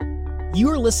You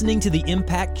are listening to the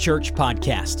Impact Church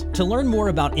podcast. To learn more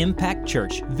about Impact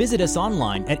Church, visit us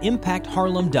online at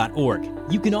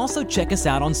impactharlem.org. You can also check us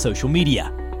out on social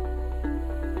media.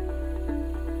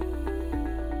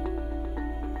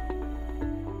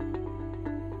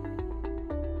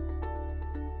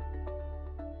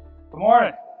 Good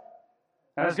morning.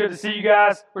 And it's good to see you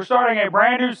guys. We're starting a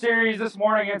brand new series this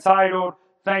morning entitled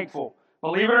Thankful.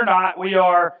 Believe it or not, we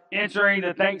are entering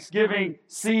the Thanksgiving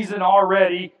season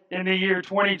already in the year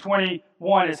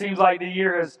 2021. It seems like the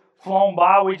year has flown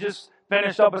by. We just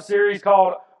finished up a series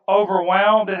called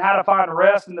Overwhelmed and how to find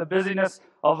rest in the busyness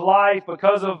of life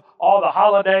because of all the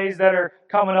holidays that are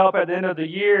coming up at the end of the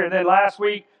year. And then last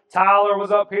week, Tyler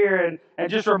was up here and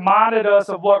just reminded us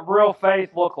of what real faith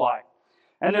looked like.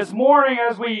 And this morning,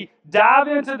 as we dive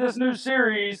into this new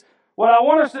series, what I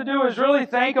want us to do is really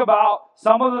think about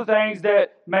some of the things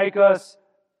that make us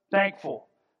thankful.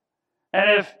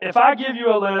 And if I give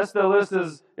you a list, the list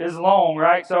is long,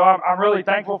 right? So I'm really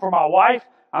thankful for my wife.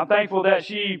 I'm thankful that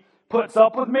she puts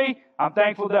up with me. I'm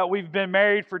thankful that we've been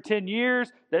married for 10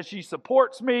 years, that she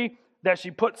supports me, that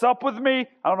she puts up with me.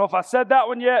 I don't know if I said that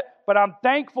one yet, but I'm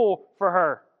thankful for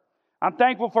her. I'm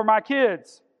thankful for my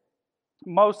kids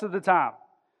most of the time.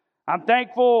 I'm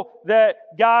thankful that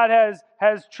God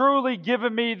has truly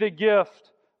given me the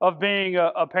gift of being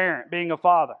a parent, being a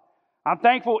father. I'm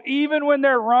thankful even when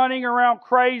they're running around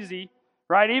crazy,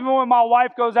 right? Even when my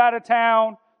wife goes out of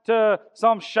town to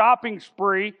some shopping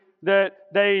spree that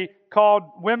they called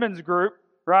women's group,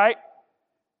 right?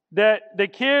 That the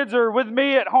kids are with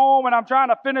me at home and I'm trying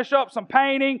to finish up some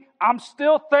painting. I'm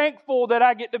still thankful that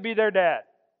I get to be their dad.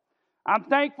 I'm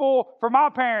thankful for my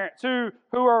parents who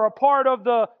are a part of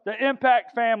the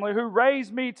Impact family, who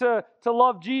raised me to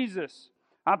love Jesus.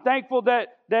 I'm thankful that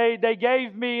they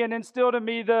gave me and instilled in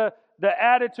me the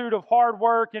attitude of hard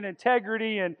work and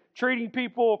integrity and treating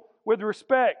people with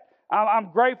respect.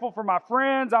 I'm grateful for my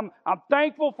friends. I'm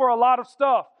thankful for a lot of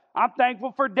stuff. I'm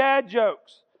thankful for dad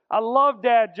jokes. I love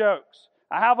dad jokes.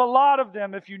 I have a lot of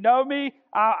them. If you know me,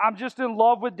 I'm just in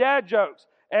love with dad jokes.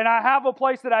 And I have a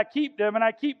place that I keep them, and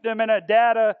I keep them in a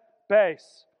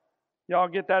database. Y'all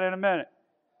get that in a minute.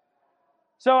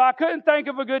 So I couldn't think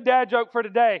of a good dad joke for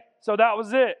today, so that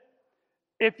was it.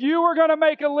 If you were going to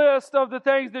make a list of the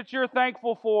things that you're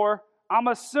thankful for, I'm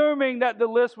assuming that the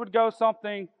list would go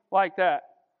something like that.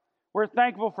 We're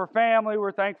thankful for family,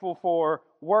 we're thankful for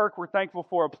work, we're thankful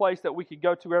for a place that we could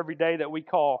go to every day that we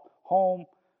call home.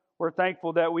 We're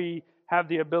thankful that we have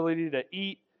the ability to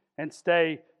eat and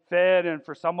stay fed, and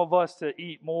for some of us to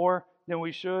eat more than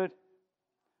we should.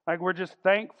 Like, we're just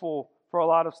thankful for a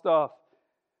lot of stuff.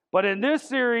 But in this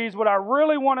series, what I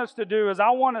really want us to do is I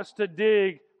want us to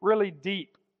dig really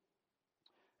deep.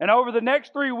 And over the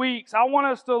next 3 weeks, I want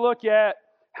us to look at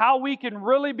how we can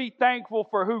really be thankful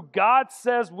for who God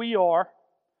says we are,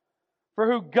 for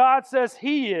who God says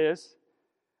He is.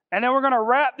 And then we're going to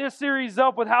wrap this series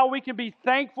up with how we can be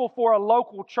thankful for a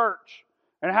local church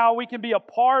and how we can be a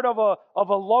part of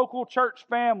a local church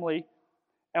family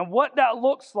and what that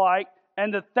looks like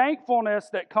and the thankfulness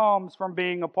that comes from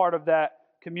being a part of that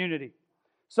community.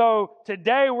 So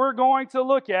today we're going to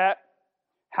look at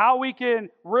how we can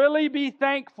really be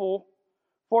thankful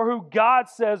for who God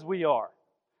says we are.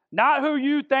 Not who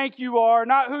you think you are,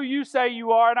 not who you say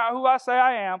you are, not who I say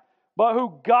I am, but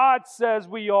who God says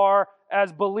we are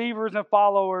as believers and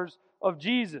followers of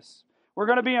Jesus. We're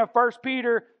going to be in 1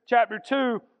 Peter chapter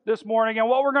 2 this morning, and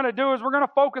what we're going to do is we're going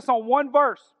to focus on one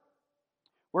verse.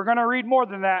 We're going to read more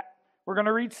than that. We're going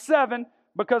to read 7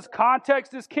 because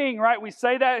context is king, right? We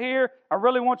say that here. I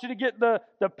really want you to get the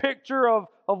picture of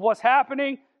what's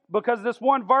happening because this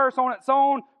one verse on its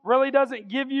own really doesn't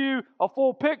give you a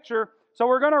full picture. So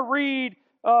we're going to read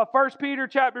 1 Peter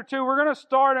chapter 2. We're going to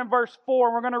start in verse 4,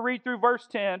 and we're going to read through verse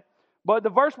 10. But the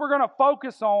verse we're going to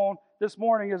focus on this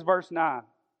morning is verse 9.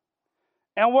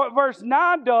 And what verse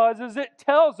 9 does is it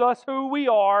tells us who we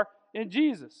are in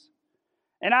Jesus.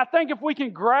 And I think if we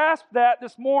can grasp that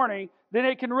this morning, then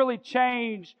it can really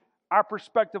change our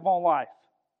perspective on life.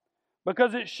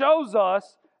 Because it shows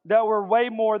us that we're way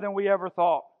more than we ever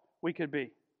thought we could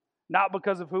be. Not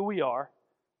because of who we are,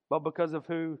 but because of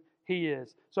who He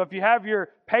is. So if you have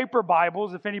your paper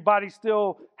Bibles, if anybody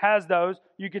still has those,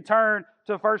 you can turn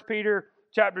to 1 Peter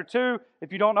chapter 2.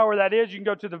 If you don't know where that is, you can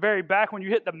go to the very back. When you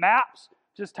hit the maps,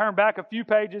 just turn back a few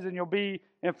pages and you'll be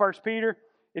in 1 Peter.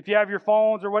 If you have your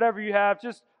phones or whatever you have,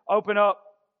 just open up.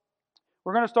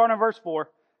 We're going to start in verse 4.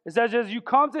 It says, as you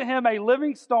come to Him, a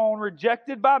living stone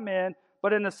rejected by men,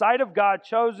 but in the sight of God,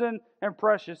 chosen and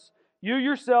precious. You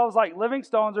yourselves, like living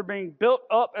stones, are being built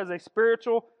up as a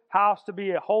spiritual house to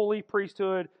be a holy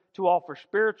priesthood to offer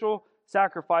spiritual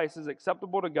sacrifices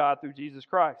acceptable to God through Jesus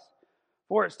Christ.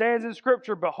 For it stands in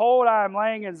Scripture, Behold, I am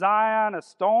laying in Zion a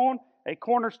stone, a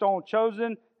cornerstone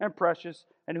chosen and precious,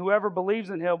 and whoever believes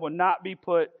in him will not be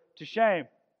put to shame.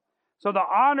 So the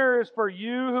honor is for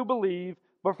you who believe,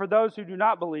 but for those who do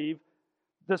not believe,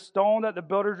 the stone that the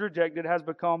builders rejected has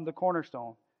become the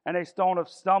cornerstone, and a stone of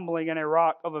stumbling and a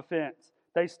rock of offense.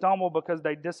 They stumble because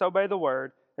they disobey the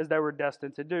word, as they were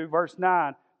destined to do. Verse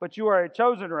 9, But you are a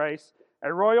chosen race,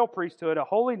 a royal priesthood, a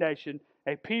holy nation,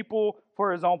 a people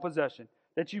for his own possession,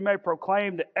 that you may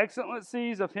proclaim the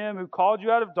excellencies of him who called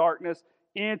you out of darkness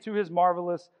into his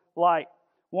marvelous light.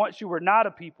 Once you were not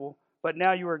a people, but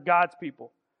now you are God's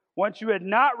people. Once you had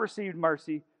not received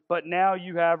mercy, but now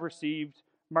you have received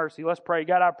mercy. Let's pray.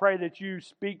 God, I pray that you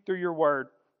speak through your word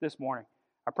this morning.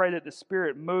 I pray that the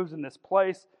Spirit moves in this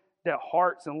place, that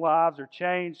hearts and lives are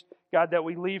changed. God, that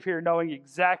we leave here knowing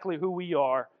exactly who we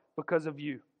are because of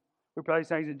you. We pray these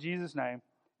things in Jesus' name.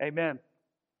 Amen.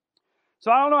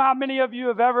 So I don't know how many of you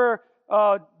have ever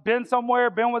been somewhere,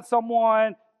 been with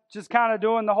someone, just kind of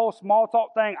doing the whole small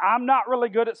talk thing. I'm not really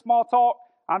good at small talk.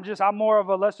 I'm more of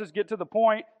a let's just get to the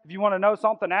point. If you want to know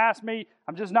something, ask me.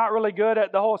 I'm just not really good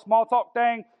at the whole small talk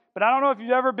thing. But I don't know if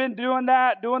you've ever been doing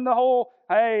that, doing the whole,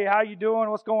 hey, how you doing?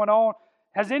 What's going on?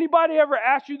 Has anybody ever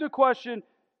asked you the question?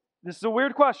 This is a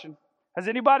weird question. Has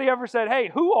anybody ever said, hey,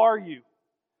 who are you?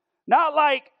 Not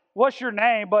like, what's your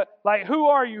name, but like, who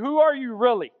are you? Who are you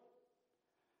really?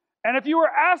 And if you were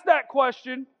asked that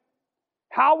question,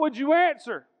 how would you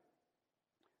answer?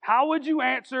 How would you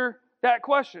answer that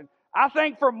question? I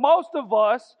think for most of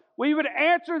us, we would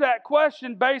answer that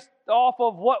question based off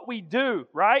of what we do,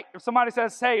 right? If somebody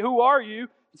says, hey, who are you?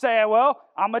 You say, well,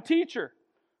 I'm a teacher,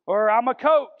 or I'm a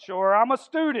coach, or I'm a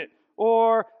student,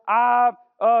 or I'm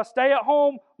a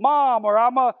stay-at-home mom, or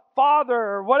I'm a father,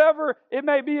 or whatever it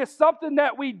may be. It's something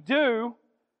that we do.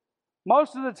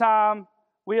 Most of the time,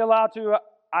 we allow to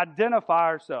identify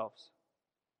ourselves.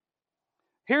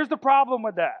 Here's the problem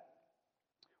with that.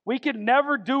 We can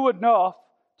never do enough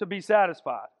to be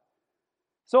satisfied.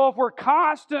 So if we're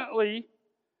constantly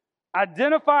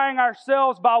identifying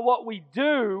ourselves by what we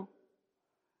do,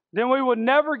 then we will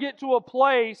never get to a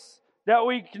place that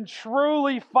we can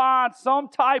truly find some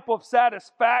type of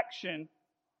satisfaction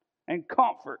and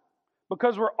comfort,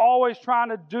 because we're always trying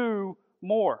to do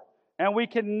more, and we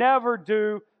can never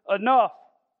do enough.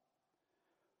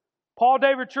 Paul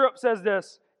David Tripp says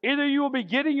this: either you will be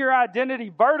getting your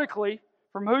identity vertically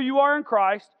from who you are in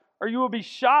Christ, or you will be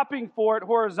shopping for it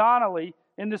horizontally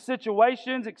in the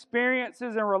situations,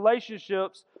 experiences, and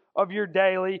relationships of your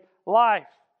daily life.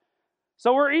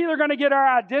 So we're either going to get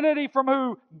our identity from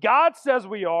who God says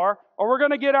we are, or we're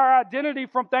going to get our identity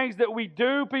from things that we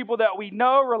do, people that we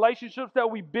know, relationships that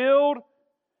we build,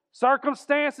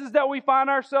 circumstances that we find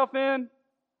ourselves in.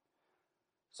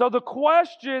 So the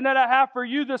question that I have for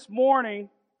you this morning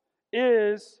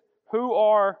is, who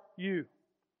are you?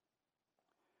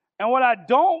 And what I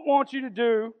don't want you to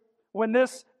do when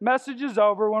this message is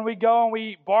over, when we go and we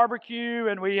eat barbecue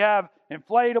and we have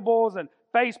inflatables and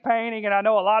face painting, and I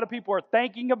know a lot of people are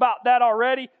thinking about that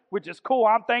already, which is cool.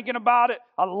 I'm thinking about it.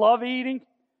 I love eating.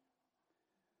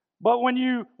 But when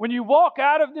you walk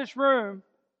out of this room,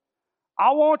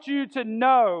 I want you to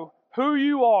know who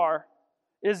you are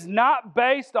is not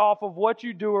based off of what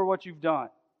you do or what you've done.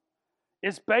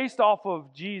 It's based off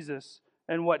of Jesus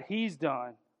and what He's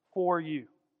done for you.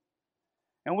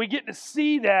 And we get to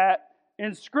see that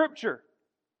in Scripture.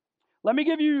 Let me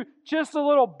give you just a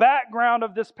little background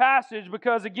of this passage,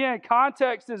 because again,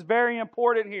 context is very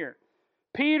important here.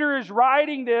 Peter is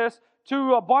writing this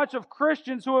to a bunch of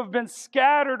Christians who have been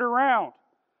scattered around.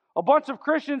 A bunch of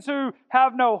Christians who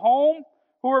have no home,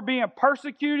 who are being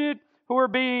persecuted, who are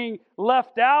being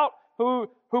left out, who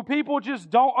people just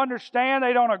don't understand,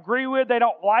 they don't agree with, they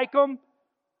don't like them.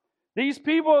 These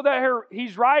people that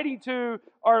he's writing to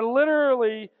are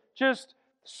literally just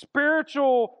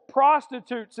spiritual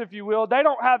prostitutes, if you will. They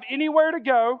don't have anywhere to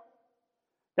go.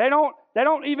 They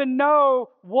don't even know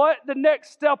what the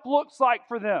next step looks like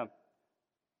for them.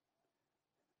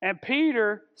 And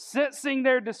Peter, sensing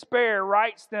their despair,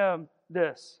 writes them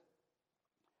this.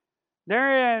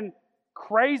 They're in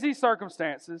crazy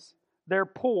circumstances. They're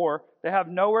poor. They have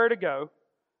nowhere to go.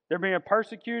 They're being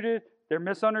persecuted. They're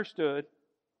misunderstood.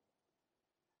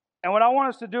 And what I want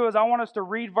us to do is I want us to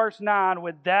read verse 9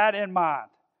 with that in mind.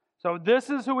 So this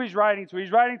is who he's writing to.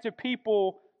 He's writing to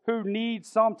people who need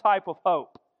some type of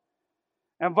hope.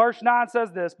 And verse 9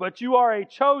 says this: but you are a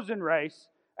chosen race,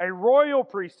 a royal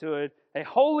priesthood, a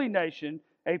holy nation,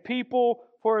 a people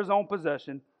for His own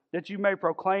possession, that you may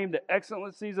proclaim the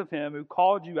excellencies of Him who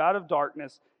called you out of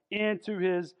darkness into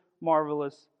His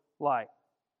marvelous like?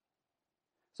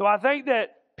 So I think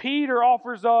that Peter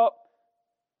offers up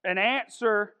an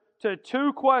answer to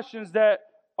two questions that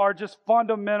are just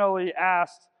fundamentally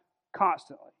asked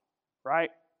constantly,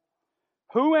 right?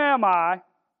 Who am I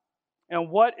and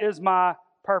what is my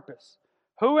purpose?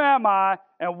 Who am I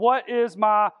and what is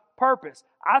my purpose?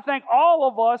 I think all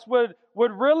of us would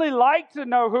really like to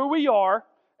know who we are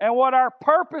and what our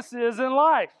purpose is in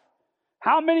life.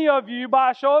 How many of you,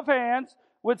 by a show of hands,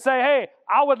 would say, hey,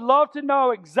 I would love to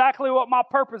know exactly what my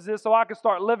purpose is so I can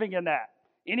start living in that?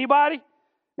 Anybody?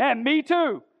 And me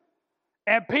too.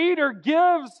 And Peter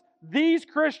gives these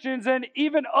Christians and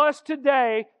even us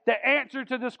today the answer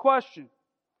to this question.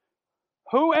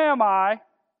 Who am I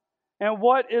and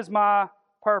what is my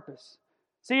purpose?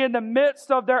 See, in the midst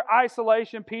of their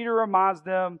isolation, Peter reminds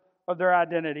them of their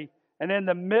identity. And in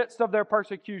the midst of their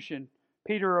persecution,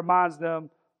 Peter reminds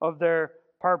them of their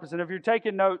purpose. And if you're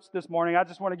taking notes this morning, I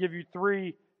just want to give you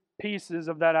three pieces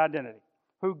of that identity.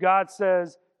 Who God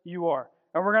says you are.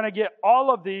 And we're going to get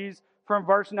all of these from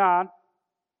verse 9.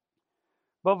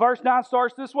 But verse 9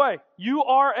 starts this way. You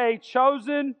are a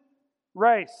chosen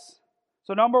race.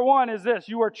 So number one is this.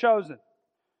 You are chosen.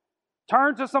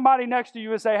 Turn to somebody next to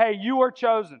you and say, hey, you are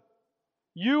chosen.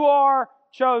 You are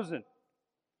chosen.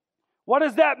 What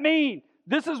does that mean?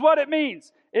 This is what it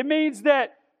means. It means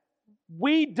that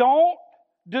we don't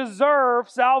deserve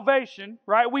salvation,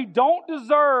 right? We don't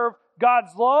deserve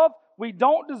God's love. We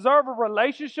don't deserve a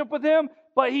relationship with Him,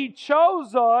 but He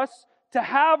chose us to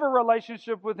have a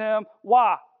relationship with Him.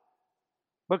 Why?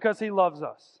 Because He loves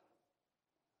us.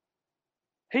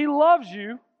 He loves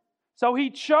you, so He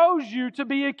chose you to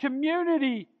be in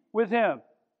community with Him.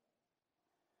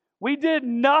 We did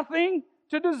nothing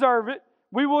to deserve it.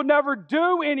 We will never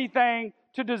do anything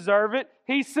to deserve it.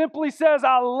 He simply says,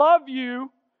 I love you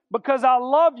because I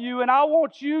love you and I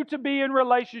want you to be in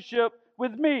relationship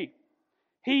with me.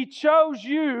 He chose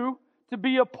you to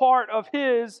be a part of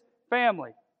His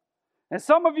family. And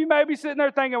some of you may be sitting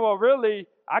there thinking, well, really,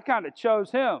 I kind of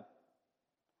chose Him.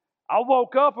 I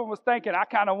woke up and was thinking, I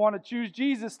kind of want to choose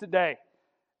Jesus today.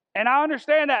 And I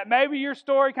understand that. Maybe your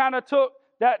story kind of took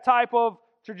that type of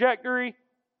trajectory.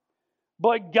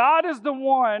 But God is the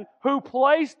one who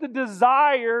placed the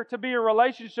desire to be in a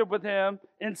relationship with Him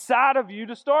inside of you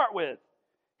to start with.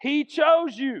 He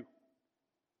chose you.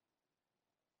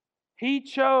 He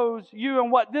chose you.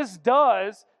 And what this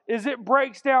does is it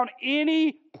breaks down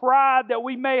any pride that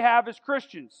we may have as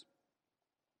Christians.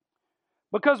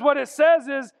 Because what it says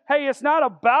is, hey, it's not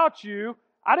about you.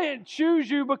 I didn't choose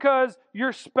you because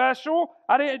you're special.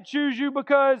 I didn't choose you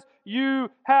because you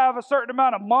have a certain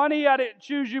amount of money. I didn't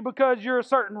choose you because you're a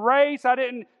certain race. I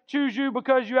didn't choose you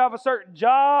because you have a certain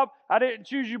job. I didn't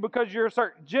choose you because you're a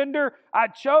certain gender. I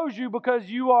chose you because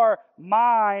you are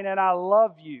mine and I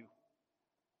love you.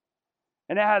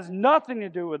 And it has nothing to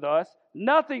do with us,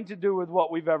 nothing to do with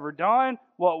what we've ever done,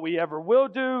 what we ever will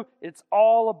do. It's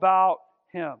all about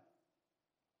Him.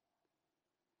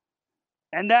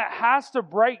 And that has to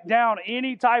break down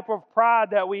any type of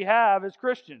pride that we have as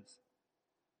Christians.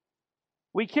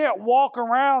 We can't walk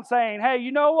around saying, hey,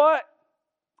 you know what?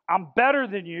 I'm better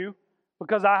than you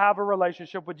because I have a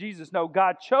relationship with Jesus. No,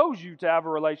 God chose you to have a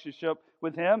relationship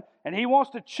with Him, and He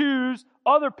wants to choose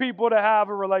other people to have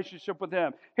a relationship with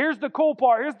Him. Here's the cool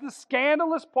part. Here's the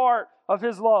scandalous part of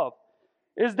His love,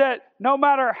 is that no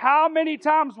matter how many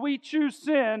times we choose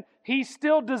sin, He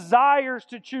still desires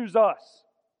to choose us.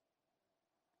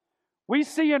 We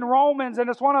see in Romans, and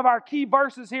it's one of our key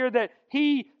verses here, that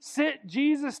He sent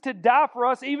Jesus to die for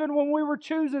us even when we were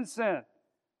choosing sin.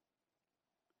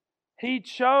 He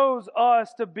chose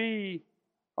us to be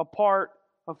a part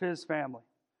of His family.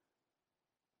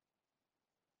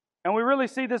 And we really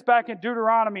see this back in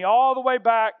Deuteronomy, all the way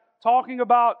back, talking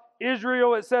about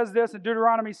Israel. It says this in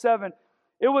Deuteronomy 7.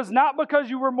 It was not because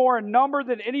you were more in number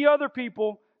than any other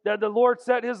people that the Lord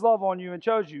set His love on you and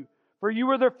chose you. For you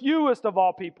were the fewest of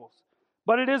all peoples.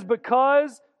 But it is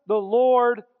because the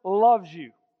Lord loves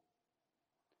you.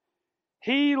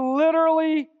 He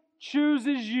literally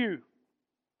chooses you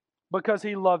because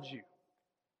He loves you.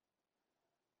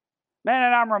 Man,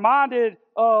 and I'm reminded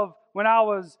of when I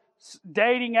was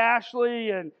dating Ashley,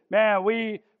 and man,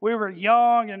 we were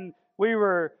young and we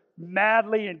were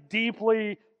madly and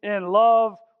deeply in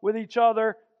love with each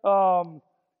other.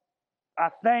 I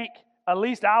think, at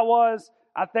least I was.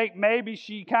 I think maybe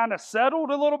she kind of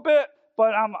settled a little bit.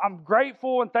 But I'm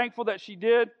grateful and thankful that she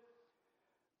did.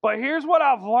 But here's what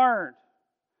I've learned,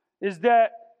 is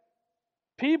that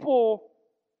people,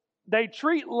 they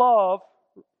treat love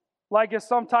like it's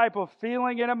some type of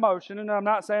feeling and emotion. And I'm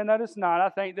not saying that it's not. I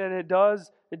think that it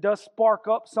does spark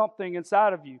up something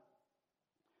inside of you.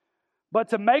 But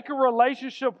to make a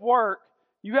relationship work,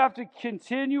 you have to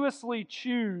continuously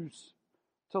choose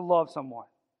to love someone.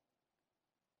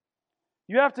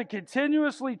 You have to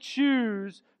continuously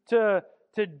choose to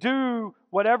do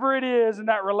whatever it is in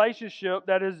that relationship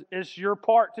that is your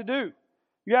part to do.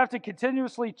 You have to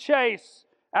continuously chase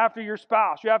after your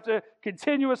spouse. You have to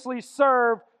continuously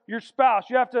serve your spouse.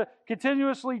 You have to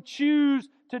continuously choose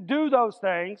to do those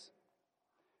things.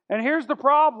 And here's the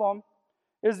problem,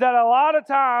 is that a lot of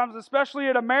times, especially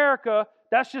in America,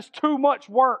 that's just too much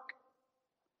work.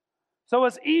 So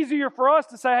it's easier for us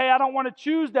to say, hey, I don't want to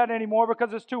choose that anymore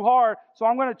because it's too hard, so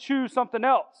I'm going to choose something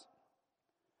else.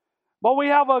 But we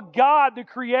have a God, the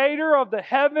creator of the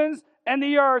heavens and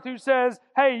the earth, who says,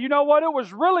 hey, you know what? It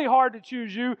was really hard to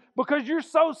choose you because you're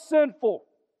so sinful.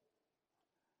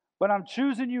 But I'm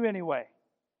choosing you anyway.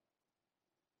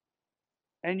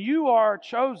 And you are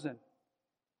chosen.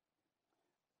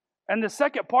 And the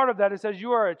second part of that, it says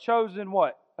you are a chosen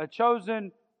what? A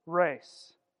chosen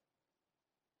race.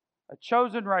 A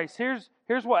chosen race. Here's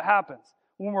what happens.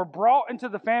 When we're brought into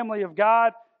the family of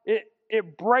God,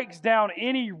 it breaks down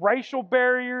any racial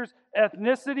barriers,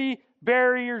 ethnicity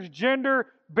barriers, gender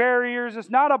barriers. It's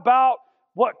not about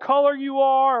what color you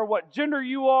are or what gender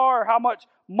you are or how much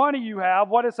money you have.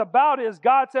 What it's about is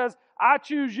God says, I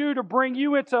choose you to bring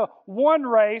you into one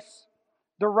race,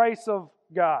 the race of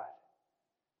God.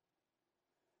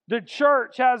 The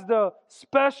church has the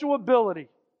special ability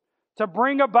to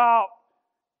bring about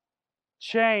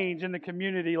change in the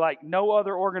community like no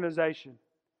other organization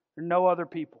or no other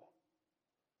people.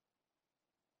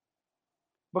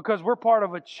 Because we're part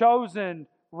of a chosen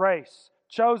race,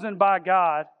 chosen by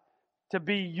God to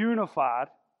be unified,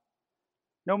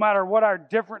 no matter what our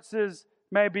differences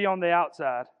may be on the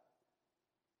outside.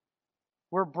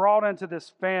 We're brought into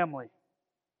this family,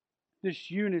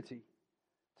 this unity,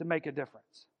 to make a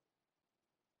difference.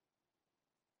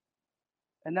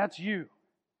 And that's you.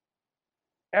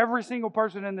 Every single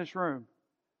person in this room,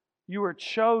 you are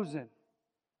chosen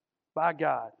by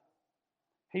God.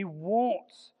 He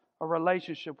wants a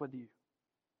relationship with you.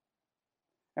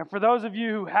 And for those of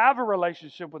you who have a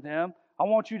relationship with Him, I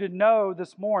want you to know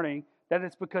this morning that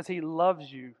it's because He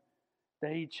loves you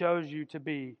that He chose you to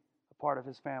be a part of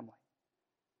His family.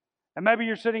 And maybe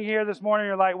you're sitting here this morning and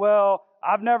you're like, well,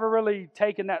 I've never really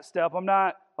taken that step. I'm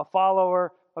not a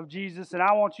follower of Jesus. And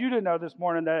I want you to know this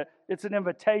morning that it's an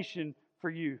invitation for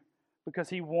you because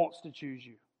He wants to choose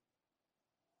you.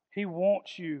 He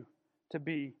wants you to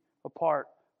be a part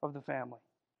of the family.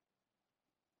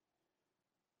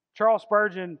 Charles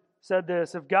Spurgeon said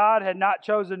this, if God had not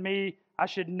chosen me, I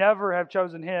should never have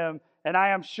chosen Him. And I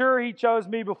am sure He chose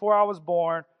me before I was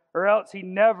born, or else He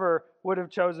never would have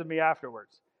chosen me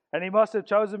afterwards. And He must have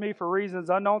chosen me for reasons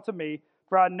unknown to me,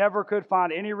 for I never could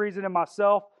find any reason in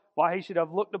myself why He should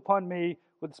have looked upon me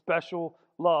with special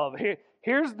love.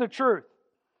 Here's the truth.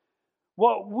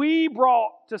 What we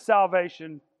brought to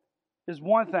salvation is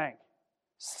one thing,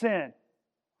 sin.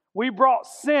 We brought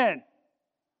sin.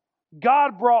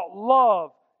 God brought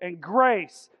love and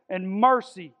grace and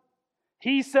mercy.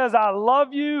 He says, I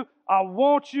love you. I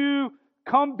want you.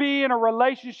 Come be in a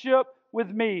relationship with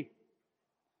me.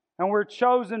 And we're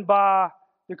chosen by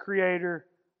the Creator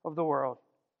of the world.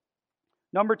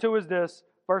 Number 2 is this.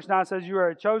 Verse 9 says, you are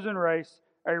a chosen race,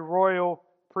 a royal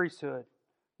priesthood.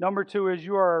 Number 2 is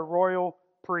you are a royal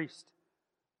priest.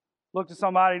 Look to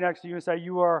somebody next to you and say,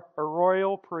 you are a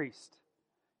royal priest.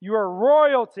 You are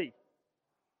royalty.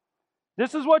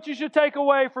 This is what you should take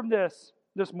away from this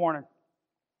morning.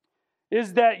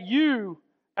 Is that you,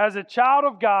 as a child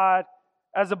of God,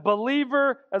 as a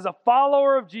believer, as a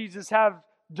follower of Jesus, have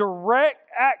direct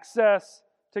access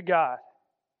to God.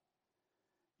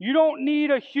 You don't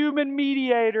need a human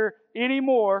mediator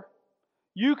anymore.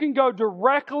 You can go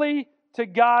directly to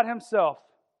God Himself.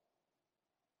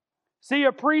 See,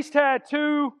 a priest had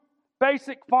 2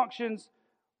 basic functions.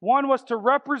 One was to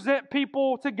represent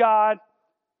people to God,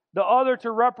 the other to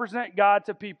represent God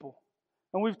to people.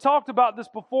 And we've talked about this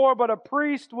before, but a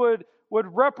priest would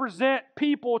represent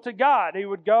people to God. He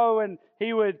would go and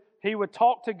he would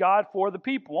talk to God for the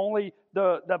people. Only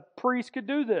the priest could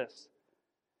do this.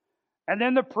 And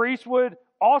then the priest would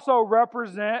also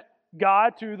represent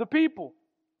God to the people.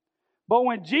 But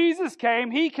when Jesus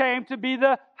came, He came to be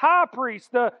the high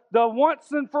priest, the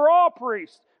once and for all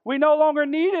priest. We no longer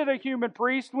needed a human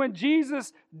priest. When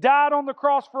Jesus died on the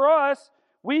cross for us,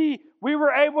 we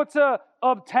were able to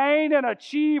obtain and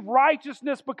achieve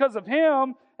righteousness because of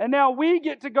Him, and now we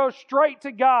get to go straight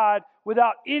to God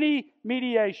without any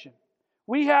mediation.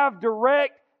 We have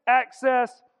direct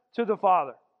access to the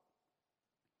Father.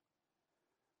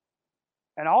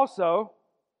 And also,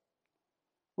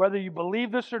 whether you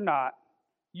believe this or not,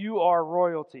 you are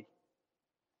royalty.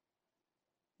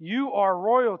 You are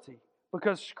royalty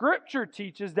because Scripture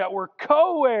teaches that we're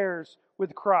co-heirs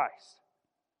with Christ.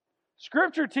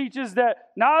 Scripture teaches that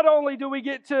not only do we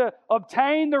get to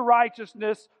obtain the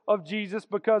righteousness of Jesus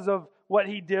because of what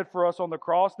He did for us on the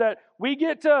cross, that we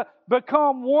get to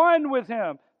become one with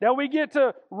Him, that we get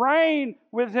to reign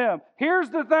with Him. Here's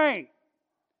the thing.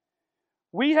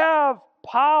 We have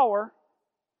power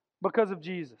because of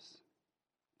Jesus.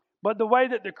 But the way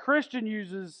that the Christian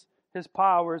uses his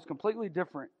power is completely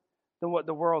different than what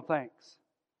the world thinks.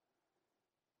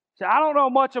 See, I don't know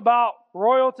much about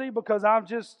royalty because I'm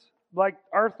just like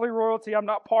earthly royalty. I'm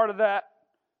not part of that.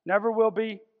 Never will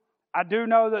be. I do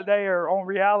know that they are on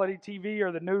reality TV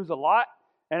or the news a lot.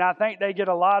 And I think they get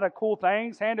a lot of cool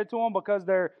things handed to them because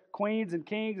they're queens and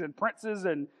kings and princes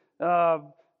and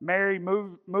marry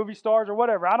movie stars or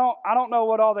whatever. I don't know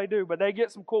what all they do, but they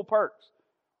get some cool perks.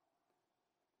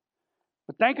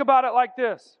 But think about it like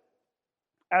this.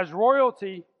 As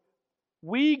royalty,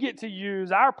 we get to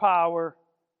use our power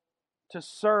to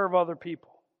serve other people.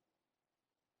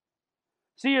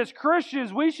 See, as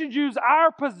Christians, we should use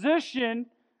our position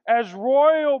as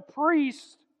royal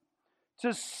priests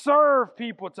to serve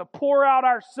people, to pour out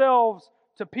ourselves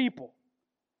to people.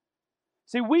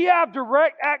 See, we have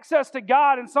direct access to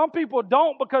God, and some people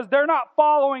don't because they're not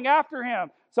following after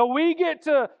Him. So we get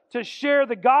to share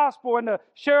the gospel and to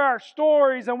share our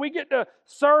stories, and we get to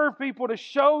serve people to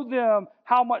show them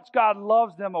how much God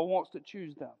loves them or wants to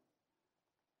choose them.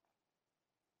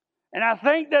 And I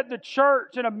think that the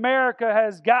church in America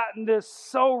has gotten this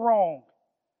so wrong.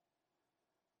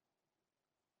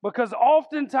 Because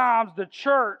oftentimes the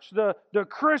church, the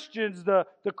Christians, the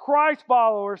Christ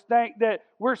followers think that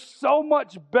we're so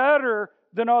much better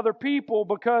than other people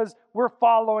because we're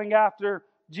following after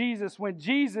Jesus. When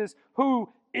Jesus,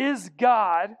 who is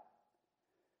God,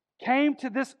 came to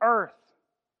this earth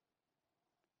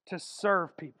to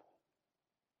serve people.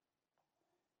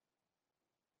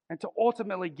 And to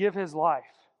ultimately give His life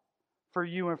for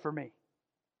you and for me.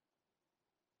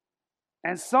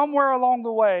 And somewhere along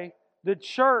the way, the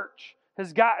church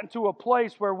has gotten to a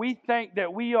place where we think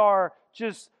that we are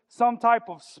just some type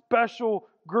of special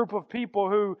group of people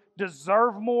who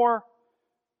deserve more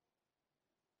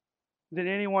than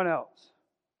anyone else.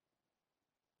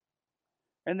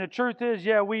 And the truth is,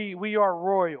 yeah, we are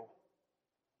royal.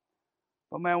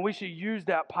 But man, we should use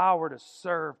that power to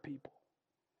serve people.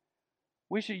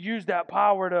 We should use that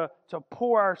power to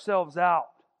pour ourselves out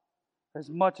as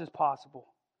much as possible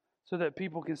so that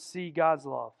people can see God's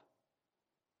love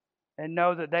and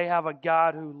know that they have a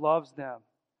God who loves them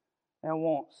and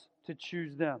wants to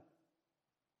choose them.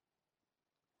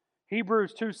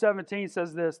 Hebrews 2:17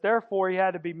 says this, therefore He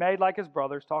had to be made like His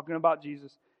brothers, talking about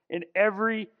Jesus, in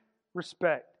every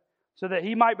respect, so that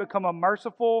He might become a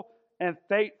merciful and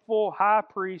faithful high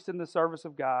priest in the service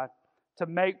of God to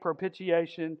make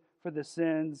propitiation for the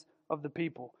sins of the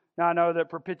people. Now I know that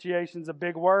propitiation is a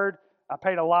big word. I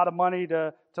paid a lot of money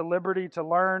to Liberty to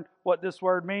learn what this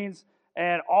word means.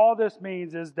 And all this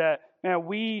means is that, man,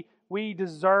 we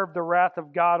deserve the wrath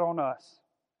of God on us.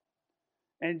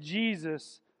 And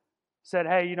Jesus said,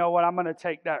 hey, you know what? I'm going to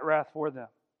take that wrath for them.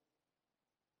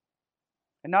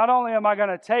 And not only am I going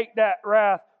to take that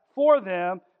wrath for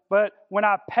them, but when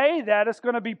I pay that, it's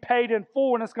going to be paid in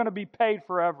full and it's going to be paid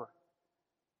forever.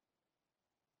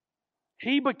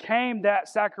 He became that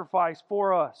sacrifice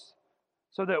for us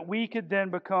so that we could then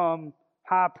become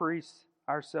high priests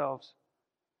ourselves.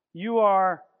 You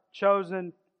are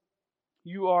chosen.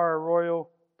 You are a royal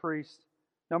priest.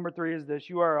 Number 3 is this.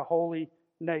 You are a holy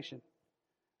nation.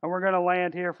 And we're going to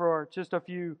land here for just a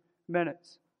few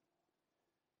minutes.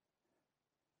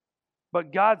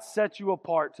 But God set you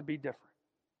apart to be different.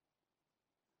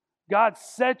 God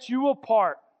set you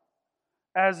apart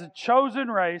as a chosen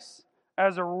race,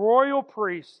 as a royal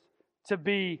priest, to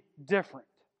be different.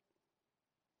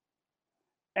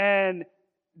 And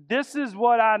this is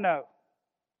what I know.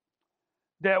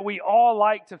 That we all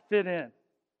like to fit in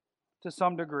to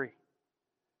some degree.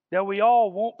 That we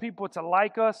all want people to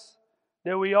like us.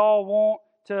 That we all want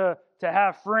to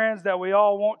have friends. That we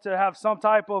all want to have some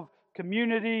type of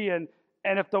community. And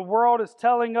if the world is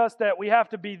telling us that we have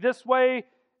to be this way,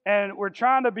 and we're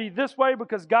trying to be this way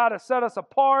because God has set us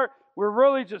apart, we're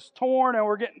really just torn and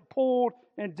we're getting pulled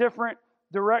in different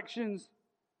directions.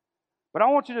 But I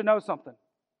want you to know something.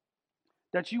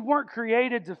 That you weren't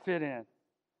created to fit in.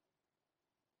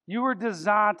 You were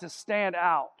designed to stand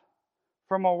out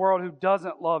from a world who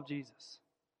doesn't love Jesus.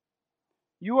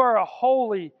 You are a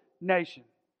holy nation.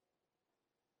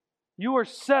 You are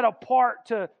set apart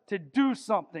to do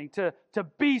something, to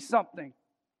be something.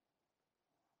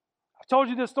 told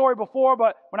you this story before,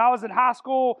 but when I was in high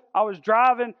school, I was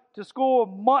driving to school a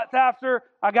month after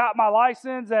I got my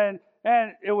license, and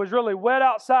it was really wet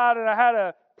outside, and I had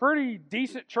a pretty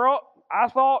decent truck. I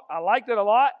thought I liked it a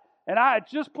lot, and I had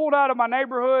just pulled out of my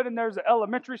neighborhood, and there's an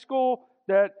elementary school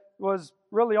that was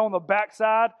really on the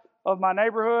backside of my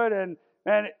neighborhood, and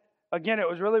again, it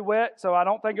was really wet, so I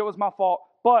don't think it was my fault,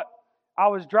 but I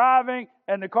was driving,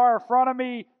 and the car in front of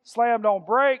me slammed on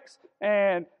brakes,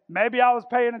 and maybe I was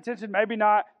paying attention, maybe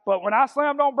not, but when I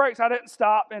slammed on brakes, I didn't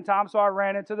stop in time, so I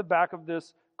ran into the back of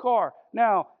this car.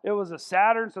 Now, it was a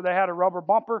Saturn, so they had a rubber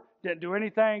bumper, didn't do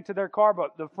anything to their car,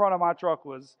 but the front of my truck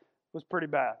was pretty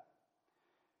bad.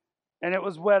 And it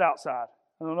was wet outside.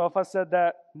 I don't know if I said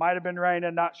that. Might have been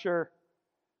raining, not sure.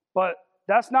 But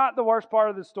that's not the worst part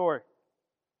of the story.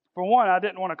 For one, I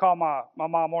didn't want to call my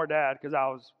mom or dad because I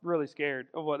was really scared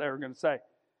of what they were going to say.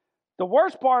 The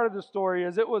worst part of the story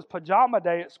is it was pajama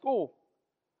day at school.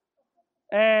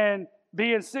 And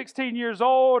being 16 years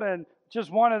old and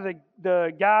just one of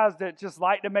the guys that just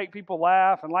like to make people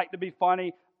laugh and like to be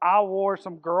funny, I wore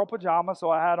some girl pajamas, so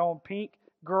I had on pink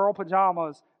girl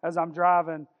pajamas as I'm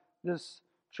driving this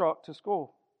truck to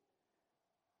school.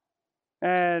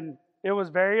 And it was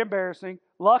very embarrassing.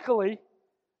 Luckily,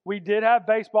 we did have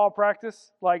baseball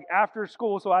practice like after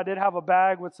school, so I did have a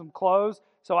bag with some clothes,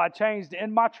 so I changed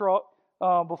in my truck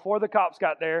before the cops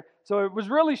got there. So it was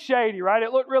really shady, right?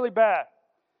 It looked really bad.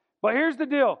 But here's the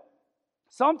deal.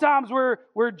 Sometimes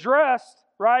we're dressed,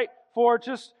 right, for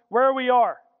just where we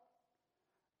are.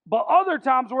 But other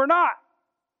times we're not,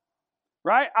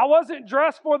 right? I wasn't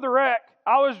dressed for the wreck.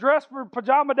 I was dressed for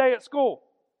pajama day at school.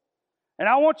 And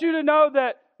I want you to know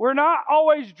that we're not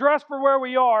always dressed for where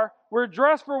we are. We're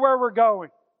dressed for where we're going.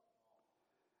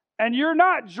 And you're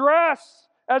not dressed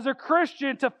as a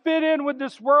Christian to fit in with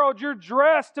this world. You're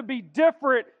dressed to be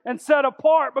different and set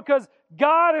apart because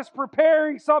God is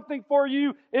preparing something for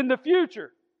you in the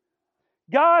future.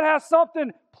 God has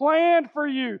something planned for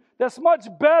you that's much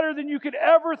better than you could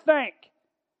ever think.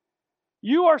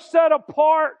 You are set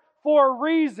apart for a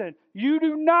reason. You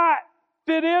do not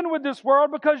fit in with this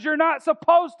world because you're not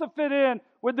supposed to fit in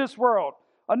with this world.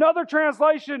 Another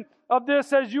translation of this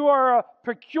says you are a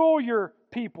peculiar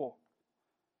people.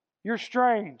 You're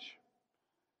strange.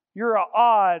 You're an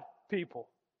odd people.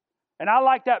 And I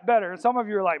like that better. And some of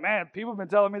you are like, man, people have been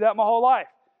telling me that my whole life.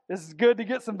 This is good to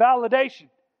get some validation.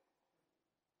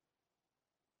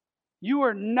 You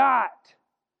are not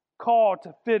called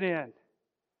to fit in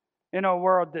a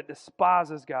world that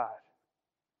despises God.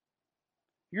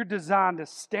 You're designed to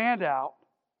stand out,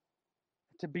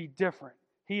 to be different.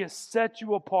 He has set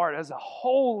you apart as a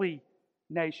holy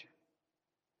nation.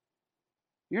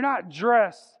 You're not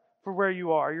dressed for where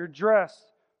you are. You're dressed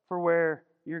for where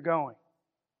you're going.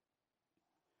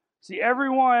 See,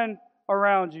 everyone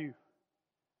around you,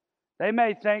 they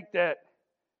may think that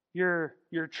you're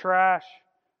trash,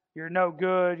 you're no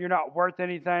good, you're not worth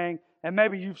anything, and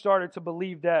maybe you've started to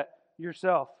believe that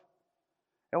yourself.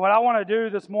 And what I want to do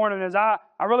this morning is I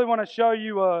really want to show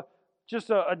you just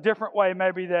a different way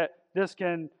maybe that this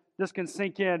can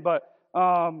sink in. But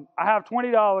I have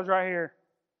 $20 right here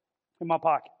in my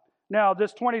pocket. Now,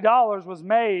 this $20 was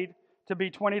made to be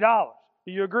 $20.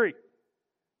 Do you agree?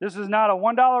 This is not a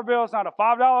 $1 bill. It's not a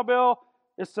 $5 bill.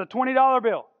 It's a $20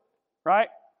 bill, right?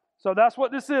 So that's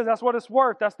what this is. That's what it's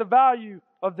worth. That's the value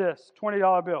of this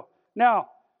 $20 bill. Now,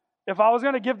 if I was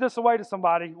going to give this away to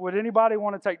somebody, would anybody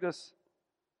want to take this?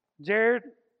 Jared?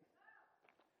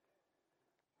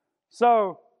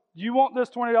 So, you want this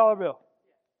 $20 bill?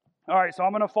 All right, so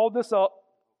I'm going to fold this up.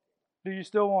 Do you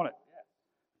still want it?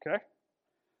 Okay.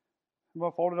 I'm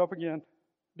going to fold it up again.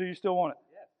 Do you still want it?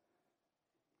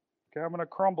 Okay, I'm going to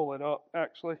crumble it up,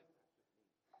 actually.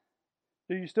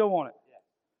 Do you still want it?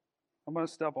 I'm going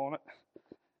to step on it.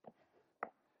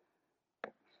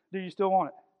 Do you still want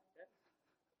it?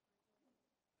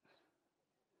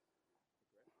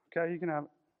 Okay, you can have it.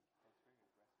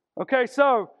 Okay,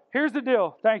 so here's the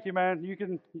deal. Thank you, man.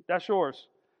 That's yours.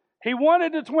 He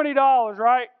wanted the $20,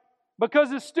 right?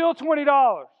 Because it's still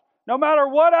 $20. No matter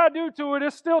what I do to it,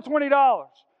 it's still $20.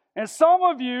 And some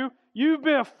of you, you've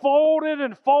been folded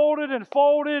and folded and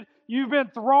folded. You've been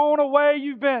thrown away.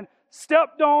 You've been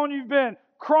stepped on. You've been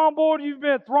crumbled. You've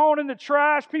been thrown in the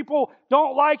trash. People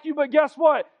don't like you, but guess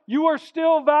what? You are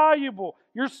still valuable.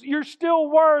 You're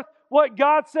still worth what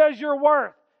God says you're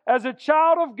worth. As a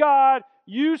child of God,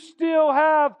 you still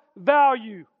have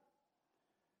value.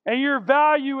 And your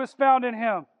value is found in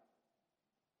Him.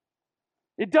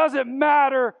 It doesn't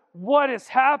matter what has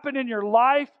happened in your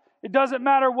life. It doesn't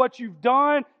matter what you've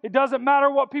done. It doesn't matter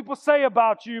what people say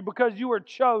about you because you are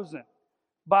chosen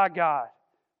by God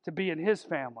to be in His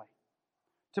family.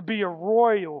 to be a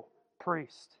royal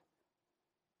priest,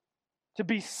 to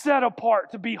be set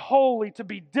apart, to be holy, to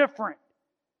be different.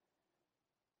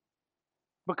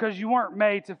 Because you weren't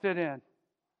made to fit in.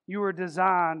 You were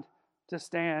designed to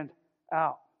stand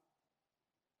out.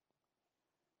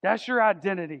 That's your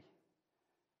identity.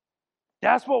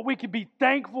 That's what we can be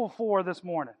thankful for this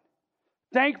morning.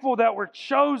 Thankful that we're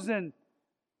chosen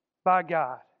by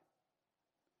God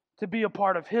to be a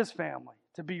part of His family,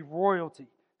 to be royalty,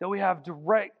 that we have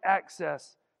direct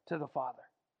access to the Father.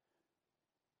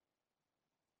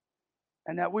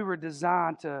 And that we were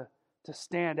designed to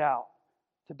stand out,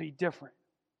 to be different.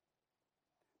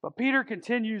 But Peter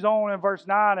continues on in verse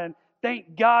 9, and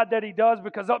thank God that he does,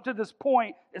 because up to this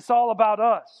point, it's all about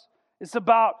us. It's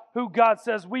about who God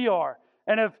says we are.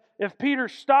 And if Peter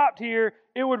stopped here,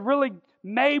 it would really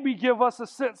maybe give us a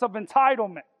sense of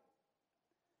entitlement.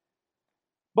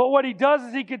 But what he does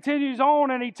is he continues on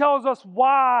and he tells us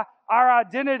why our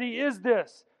identity is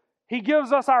this. He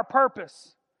gives us our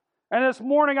purpose. And this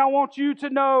morning I want you to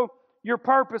know your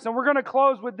purpose. And we're going to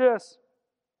close with this.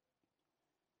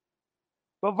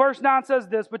 But verse 9 says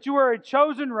this, but you are a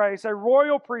chosen race, a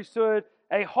royal priesthood,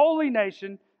 a holy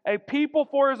nation, a people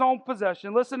for His own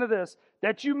possession. Listen to this,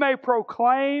 that you may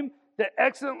proclaim the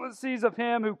excellencies of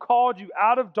Him who called you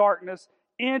out of darkness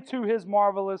into His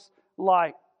marvelous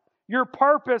light. Your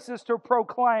purpose is to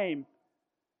proclaim.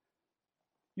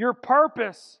 Your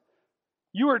purpose,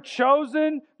 you are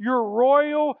chosen, you're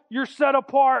royal, you're set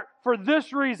apart for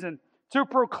this reason, to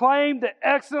proclaim the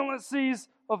excellencies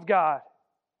of God.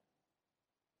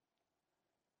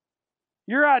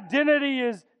 Your identity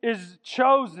is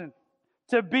chosen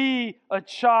to be a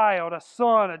child, a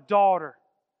son, a daughter,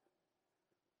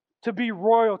 to be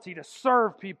royalty, to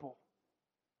serve people,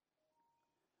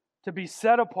 to be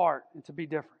set apart and to be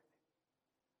different.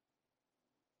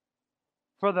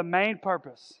 For the main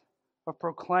purpose of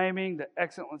proclaiming the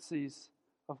excellencies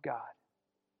of God.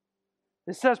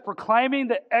 It says proclaiming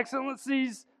the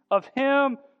excellencies of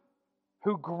Him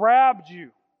who grabbed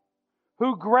you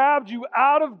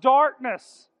out of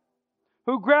darkness,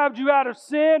 who grabbed you out of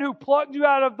sin, who plucked you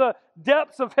out of the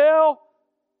depths of hell,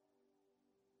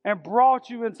 and brought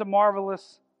you into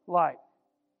marvelous light.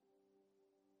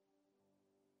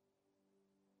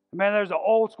 Man, there's an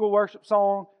old school worship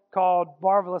song called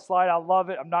Marvelous Light. I love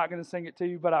it. I'm not going to sing it to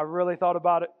you, but I really thought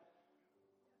about it.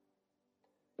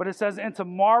 But it says, into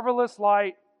marvelous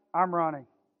light I'm running.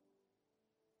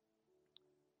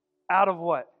 Out of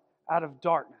what? Out of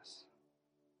darkness.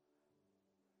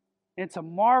 Into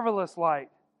marvelous light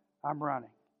I'm running.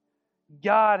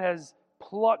 God has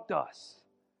plucked us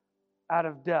out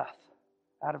of death,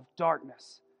 out of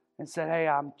darkness, and said, hey,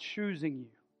 I'm choosing you.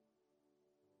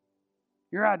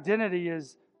 Your identity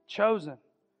is chosen.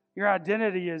 Your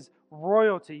identity is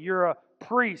royalty. You're a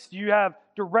priest. You have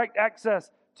direct access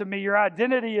to me. Your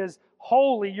identity is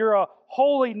holy. You're a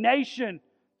holy nation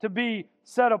to be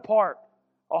set apart.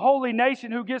 A holy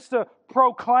nation who gets to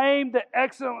proclaim the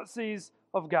excellencies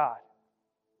of God.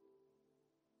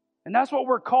 And that's what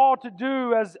we're called to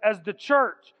do as the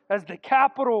church, as the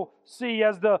capital C,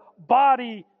 as the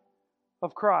body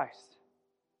of Christ.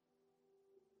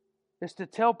 Is to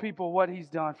tell people what He's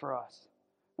done for us.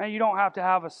 Man, you don't have to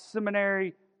have a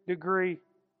seminary degree.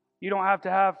 You don't have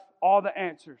to have all the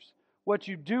answers. What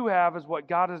you do have is what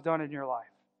God has done in your life.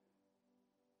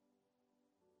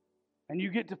 And you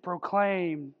get to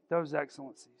proclaim those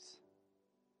excellencies.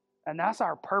 And that's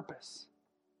our purpose.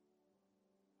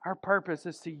 Our purpose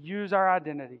is to use our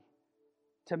identity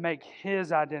to make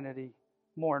His identity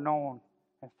more known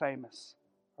and famous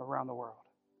around the world.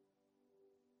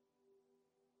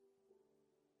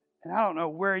 And I don't know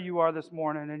where you are this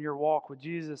morning in your walk with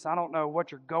Jesus. I don't know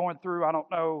what you're going through. I don't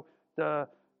know the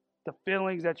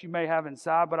feelings that you may have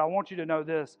inside, but I want you to know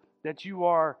this, that you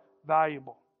are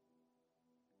valuable.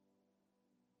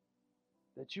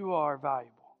 That you are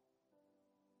valuable.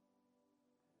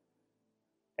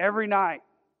 Every night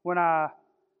when I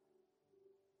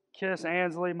kiss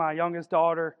Ansley, my youngest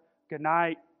daughter,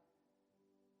 goodnight,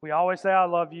 we always say, I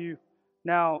love you.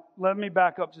 Now, let me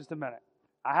back up just a minute.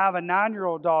 I have a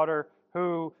 9-year-old daughter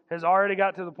who has already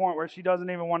got to the point where she doesn't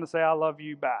even want to say I love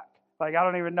you back. Like, I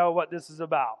don't even know what this is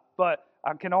about. But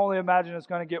I can only imagine it's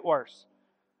going to get worse.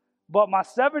 But my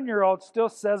 7-year-old still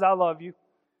says I love you.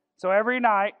 So every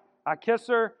night, I kiss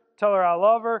her, tell her I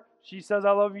love her. She says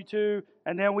I love you too.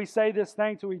 And then we say this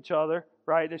thing to each other,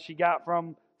 right, that she got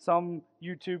from some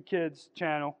YouTube Kids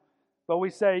channel. But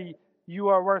we say, you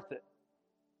are worth it.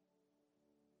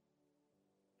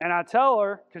 And I tell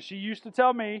her, because she used to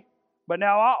tell me, but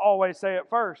now I always say it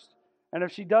first. And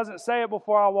if she doesn't say it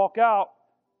before I walk out,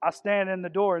 I stand in the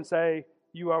door and say,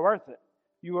 you are worth it.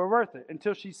 you are worth it,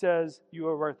 until she says you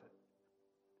are worth it.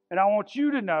 And I want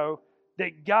you to know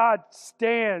that God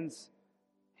stands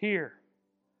here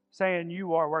saying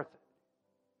you are worth it.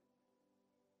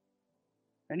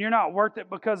 And you're not worth it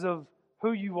because of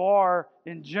who you are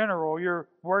in general. You're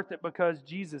worth it because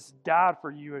Jesus died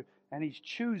for you and He's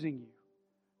choosing you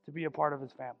to be a part of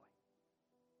His family.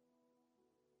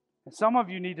 And some of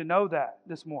you need to know that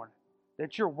this morning,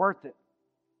 that you're worth it,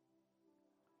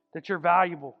 that you're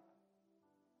valuable.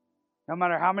 No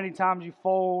matter how many times you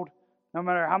fold, no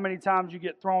matter how many times you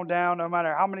get thrown down, no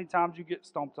matter how many times you get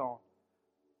stomped on,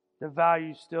 the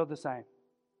value's still the same.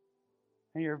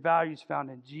 And your value's found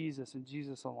in Jesus and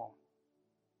Jesus alone.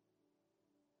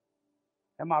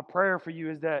 And my prayer for you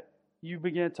is that you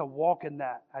begin to walk in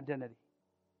that identity.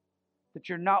 That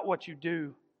you're not what you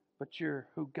do, but you're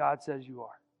who God says you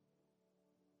are.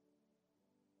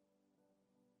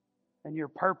 And your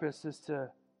purpose is to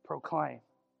proclaim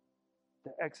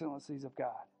the excellencies of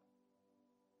God.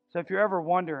 So if you're ever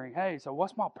wondering, hey, so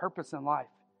what's my purpose in life?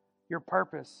 Your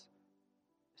purpose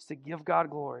is to give God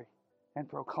glory and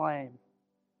proclaim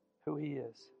who He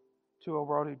is to a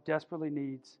world who desperately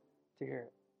needs to hear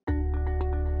it.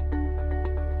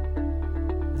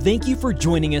 Thank you for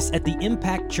joining us at the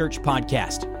Impact Church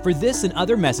Podcast. For this and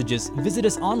other messages, visit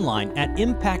us online at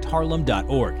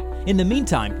impactharlem.org. In the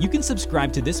meantime, you can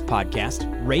subscribe to this podcast,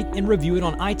 rate and review it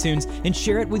on iTunes, and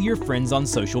share it with your friends on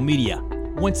social media.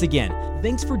 Once again,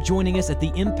 thanks for joining us at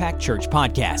the Impact Church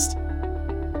Podcast.